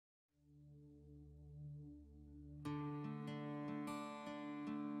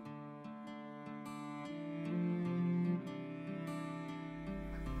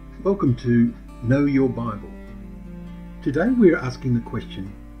Welcome to Know Your Bible. Today we are asking the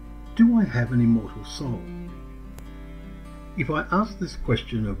question, do I have an immortal soul? If I ask this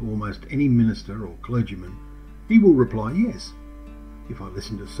question of almost any minister or clergyman, he will reply yes. If I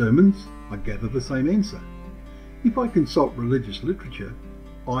listen to sermons, I gather the same answer. If I consult religious literature,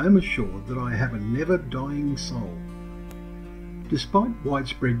 I am assured that I have a never-dying soul. Despite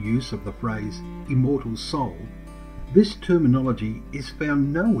widespread use of the phrase immortal soul, this terminology is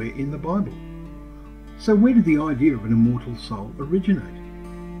found nowhere in the Bible. So where did the idea of an immortal soul originate?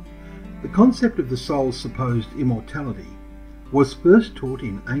 The concept of the soul's supposed immortality was first taught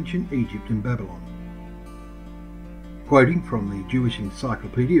in ancient Egypt and Babylon. Quoting from the Jewish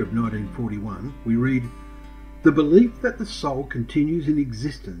Encyclopedia of 1941, we read, "The belief that the soul continues in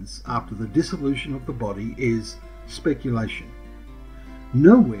existence after the dissolution of the body is speculation,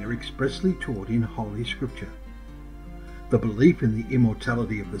 nowhere expressly taught in Holy Scripture. The belief in the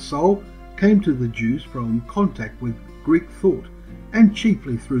immortality of the soul came to the Jews from contact with Greek thought and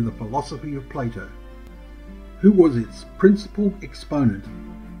chiefly through the philosophy of Plato, who was its principal exponent,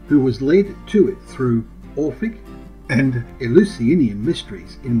 who was led to it through Orphic and Eleusinian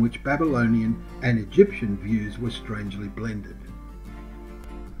mysteries in which Babylonian and Egyptian views were strangely blended."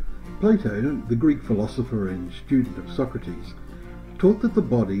 Plato, the Greek philosopher and student of Socrates, taught that the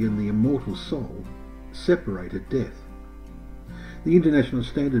body and the immortal soul separated death. The International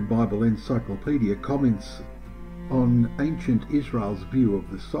Standard Bible Encyclopedia comments on ancient Israel's view of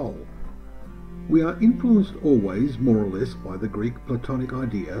the soul. "We are influenced always, more or less, by the Greek Platonic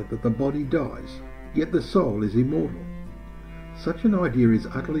idea that the body dies, yet the soul is immortal. Such an idea is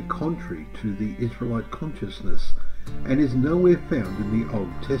utterly contrary to the Israelite consciousness and is nowhere found in the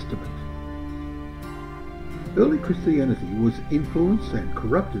Old Testament." Early Christianity was influenced and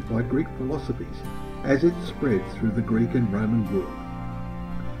corrupted by Greek philosophies as it spread through the Greek and Roman world.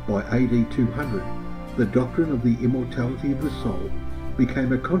 By AD 200, the doctrine of the immortality of the soul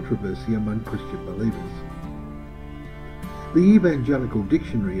became a controversy among Christian believers. The Evangelical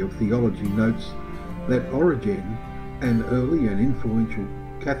Dictionary of Theology notes that Origen, an early and influential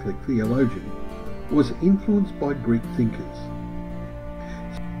Catholic theologian, was influenced by Greek thinkers.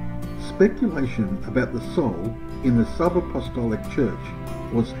 Speculation about the soul in the sub-apostolic church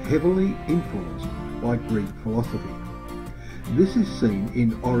was heavily influenced by Greek philosophy. This is seen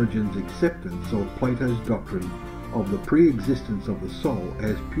in Origen's acceptance of Plato's doctrine of the pre-existence of the soul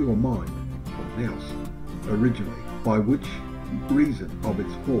as pure mind, or nous, originally, by which reason of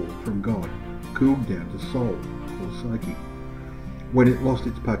its fall from God cooled down to soul, or psyche, when it lost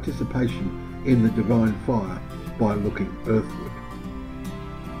its participation in the divine fire by looking earthward.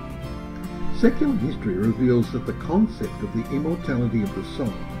 Secular history reveals that the concept of the immortality of the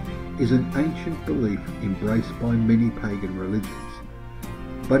soul is an ancient belief embraced by many pagan religions,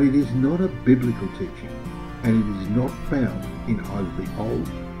 but it is not a biblical teaching, and it is not found in either the Old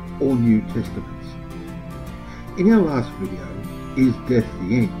or New Testaments. In our last video, Is Death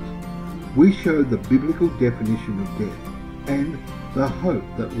the End?, we showed the biblical definition of death and the hope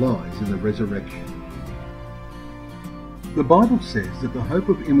that lies in the resurrection. The Bible says that the hope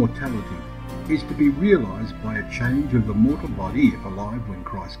of immortality is to be realized by a change of the mortal body if alive when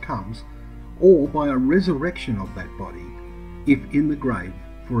Christ comes, or by a resurrection of that body if in the grave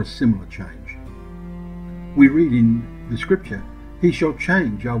for a similar change. We read in the scripture, "He shall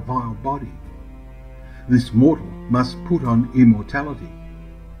change our vile body." This mortal must put on immortality.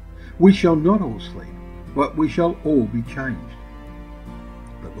 We shall not all sleep, but we shall all be changed.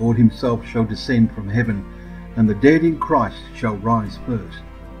 The Lord himself shall descend from heaven, and the dead in Christ shall rise first.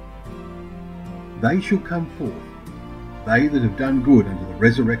 They shall come forth, they that have done good unto the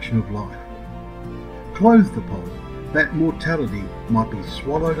resurrection of life, clothed upon, that mortality might be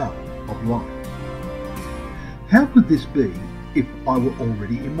swallowed up of life. How could this be if I were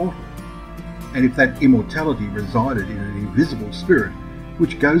already immortal, and if that immortality resided in an invisible spirit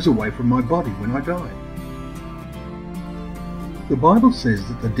which goes away from my body when I die? The Bible says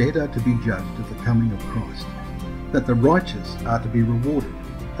that the dead are to be judged at the coming of Christ, that the righteous are to be rewarded,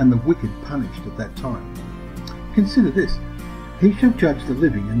 and the wicked punished at that time. Consider this: he shall judge the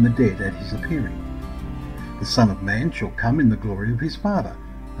living and the dead at his appearing. The Son of Man shall come in the glory of his Father,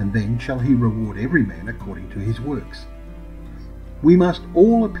 and then shall he reward every man according to his works. We must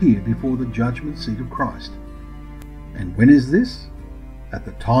all appear before the judgment seat of Christ. And when is this? At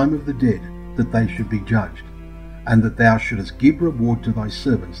the time of the dead, that they should be judged, and that thou shouldest give reward to thy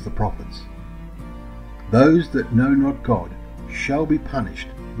servants the prophets. Those that know not God shall be punished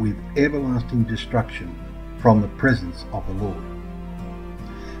with everlasting destruction from the presence of the Lord.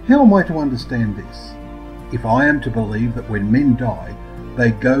 How am I to understand this? If I am to believe that when men die,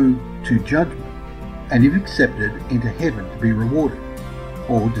 they go to judgment, and if accepted, into heaven to be rewarded,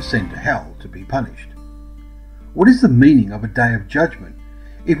 or descend to hell to be punished. What is the meaning of a day of judgment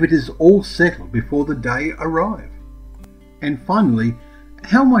if it is all settled before the day arrive? And finally,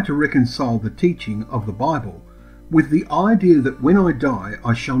 how am I to reconcile the teaching of the Bible with the idea that when I die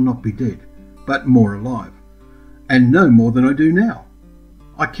I shall not be dead, but more alive, and know more than I do now?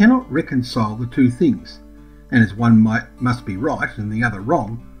 I cannot reconcile the two things, and as one must be right and the other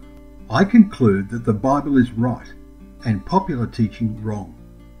wrong, I conclude that the Bible is right and popular teaching wrong,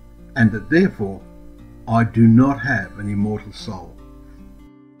 and that therefore I do not have an immortal soul.